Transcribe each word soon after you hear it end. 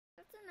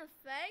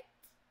effect?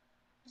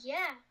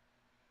 Yeah.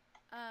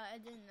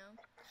 I didn't know.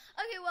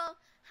 Okay, well,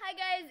 hi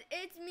guys,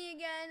 it's me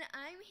again.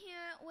 I'm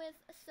here with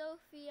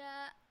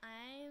Sophia.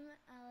 I'm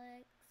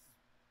Alex.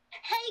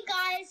 Hey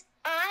guys,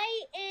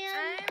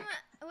 I'm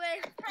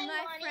with my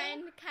Kailani.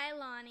 friend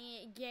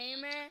Kailani,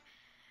 gamer,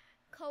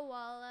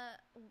 koala,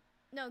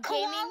 no,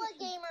 Koala gaming.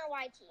 Gamer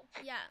YT.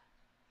 Yeah.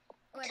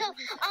 So,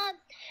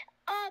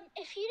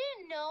 if you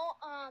didn't know,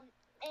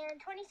 in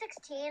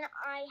 2016,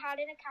 I had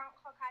an account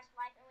called Kai's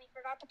Life, and we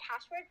forgot the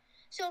password.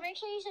 So make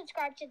sure you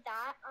subscribe to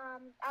that.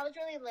 I was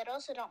really little,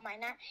 so don't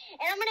mind that.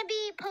 And I'm gonna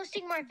be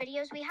posting more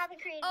videos. We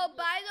haven't created. Oh,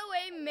 by the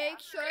way, make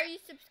sure you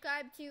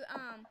subscribe to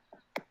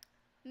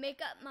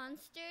Makeup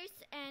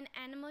Monsters and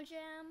Animal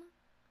Jam.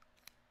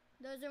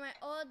 Those are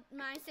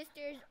my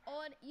sister's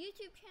old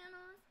YouTube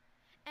channels,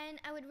 and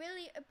I would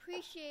really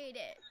appreciate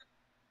it.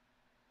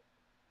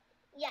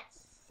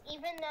 Yes,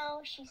 even though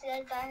she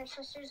says that her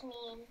sister's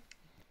mean,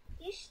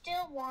 you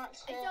still want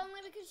to. It's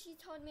only because she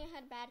told me I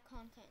had bad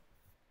content.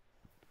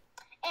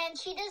 And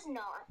she does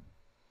not.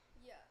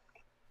 Yeah.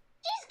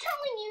 She's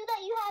telling you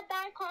that you have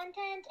bad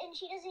content, and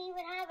she doesn't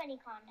even have any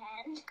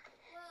content.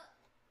 Well,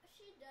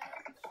 she does.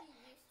 She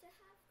used to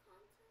have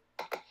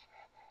content.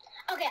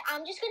 Okay,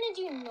 I'm just gonna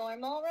do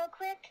normal real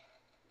quick.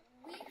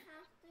 We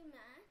have to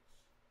match.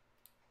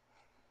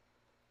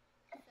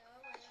 So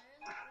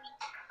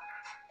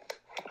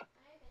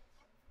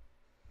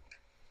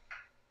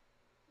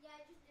yeah,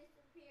 I just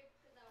disappeared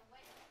because I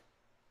went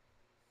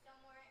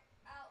somewhere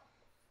else.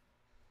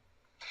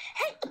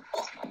 Hey,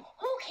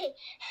 okay,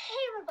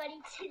 hey everybody.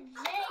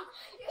 Today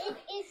it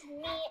is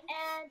me,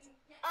 and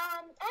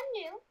I'm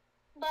new,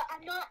 but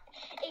I'm not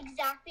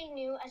exactly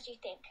new as you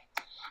think.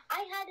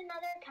 I had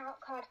another account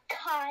called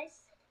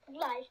Kai's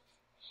Life,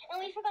 and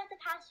we forgot the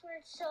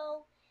password,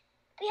 so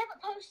we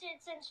haven't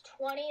posted since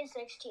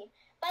 2016.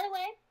 By the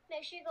way,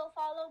 make sure you go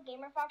follow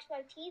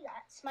GamerFoxYT.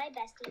 That's my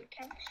bestie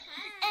account.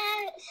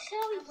 And so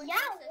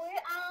yeah,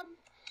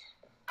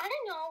 I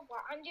don't know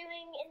what I'm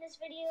doing in this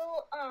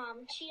video.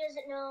 She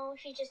doesn't know.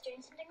 She's just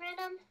doing something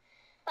random.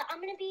 But I'm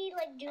gonna be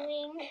like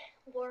doing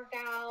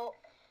workout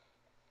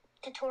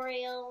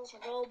tutorials,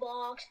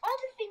 Roblox, all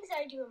the things that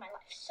I do in my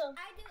life. So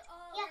I do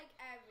all yeah,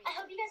 everything. I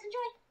hope you guys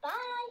enjoy.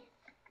 Bye.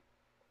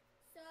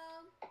 So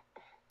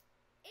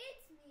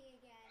it's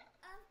me again.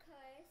 Of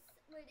course,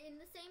 we're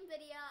in the same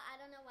video. I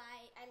don't know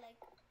why I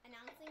like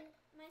announcing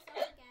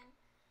myself again.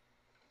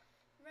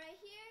 Right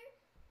here,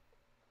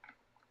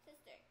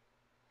 sister.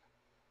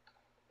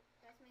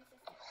 That's my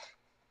sister.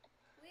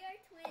 We are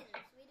twins.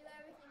 We do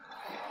everything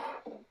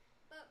together.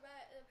 But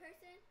the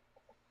person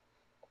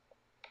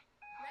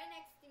right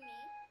next to me,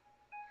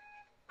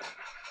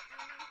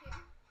 I'm right here.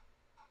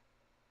 Look.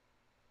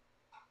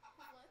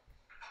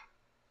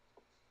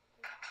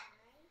 Is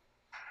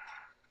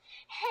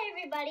Hey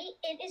everybody,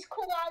 it is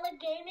Koala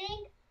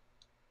Gaming.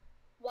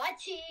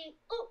 Watchy.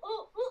 Ooh,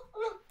 ooh, ooh,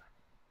 ooh.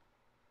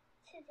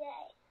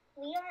 Today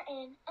we are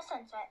in a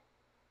sunset.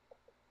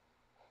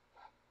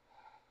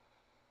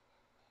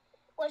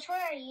 Which one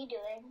are you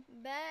doing?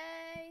 Bad.